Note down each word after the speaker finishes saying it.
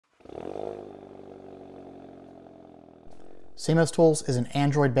Simos Tools is an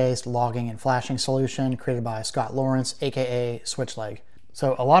Android-based logging and flashing solution created by Scott Lawrence, aka Switchleg.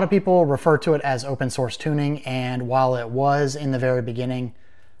 So a lot of people refer to it as open source tuning, and while it was in the very beginning,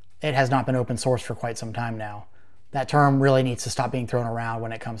 it has not been open source for quite some time now. That term really needs to stop being thrown around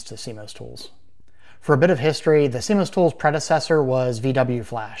when it comes to Simos Tools. For a bit of history, the Simos Tools predecessor was VW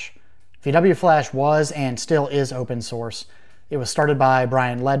Flash. VW Flash was and still is open source. It was started by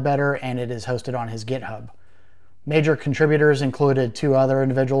Brian Ledbetter and it is hosted on his GitHub. Major contributors included two other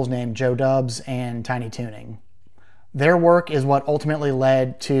individuals named Joe Dubs and Tiny Tuning. Their work is what ultimately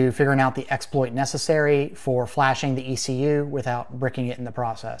led to figuring out the exploit necessary for flashing the ECU without bricking it in the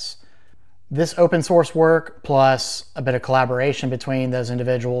process. This open source work, plus a bit of collaboration between those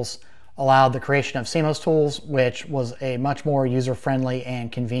individuals, allowed the creation of Simos Tools, which was a much more user-friendly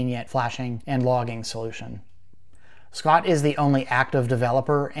and convenient flashing and logging solution. Scott is the only active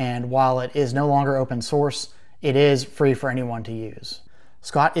developer, and while it is no longer open source, it is free for anyone to use.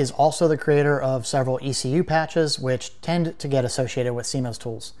 Scott is also the creator of several ECU patches, which tend to get associated with Simos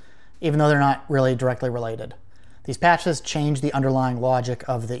Tools, even though they're not really directly related. These patches change the underlying logic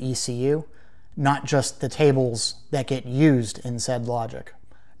of the ECU, not just the tables that get used in said logic.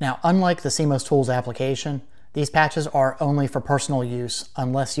 Now, unlike the Simos Tools application, these patches are only for personal use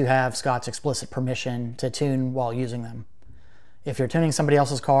unless you have Scott's explicit permission to tune while using them. If you're tuning somebody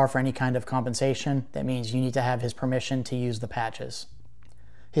else's car for any kind of compensation, that means you need to have his permission to use the patches.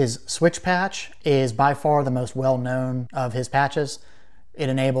 His switch patch is by far the most well-known of his patches. It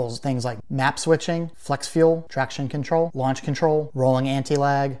enables things like map switching, flex fuel, traction control, launch control, rolling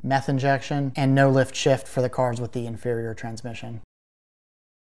anti-lag, meth injection, and no lift shift for the cars with the inferior transmission.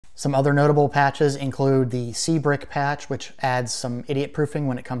 Some other notable patches include the C-brick patch, which adds some idiot proofing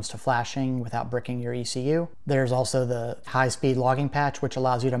when it comes to flashing without bricking your ECU. There's also the high-speed logging patch, which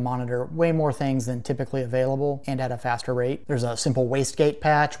allows you to monitor way more things than typically available and at a faster rate. There's a simple wastegate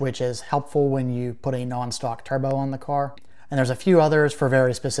patch, which is helpful when you put a non-stock turbo on the car. And there's a few others for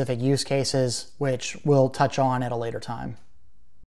very specific use cases, which we'll touch on at a later time.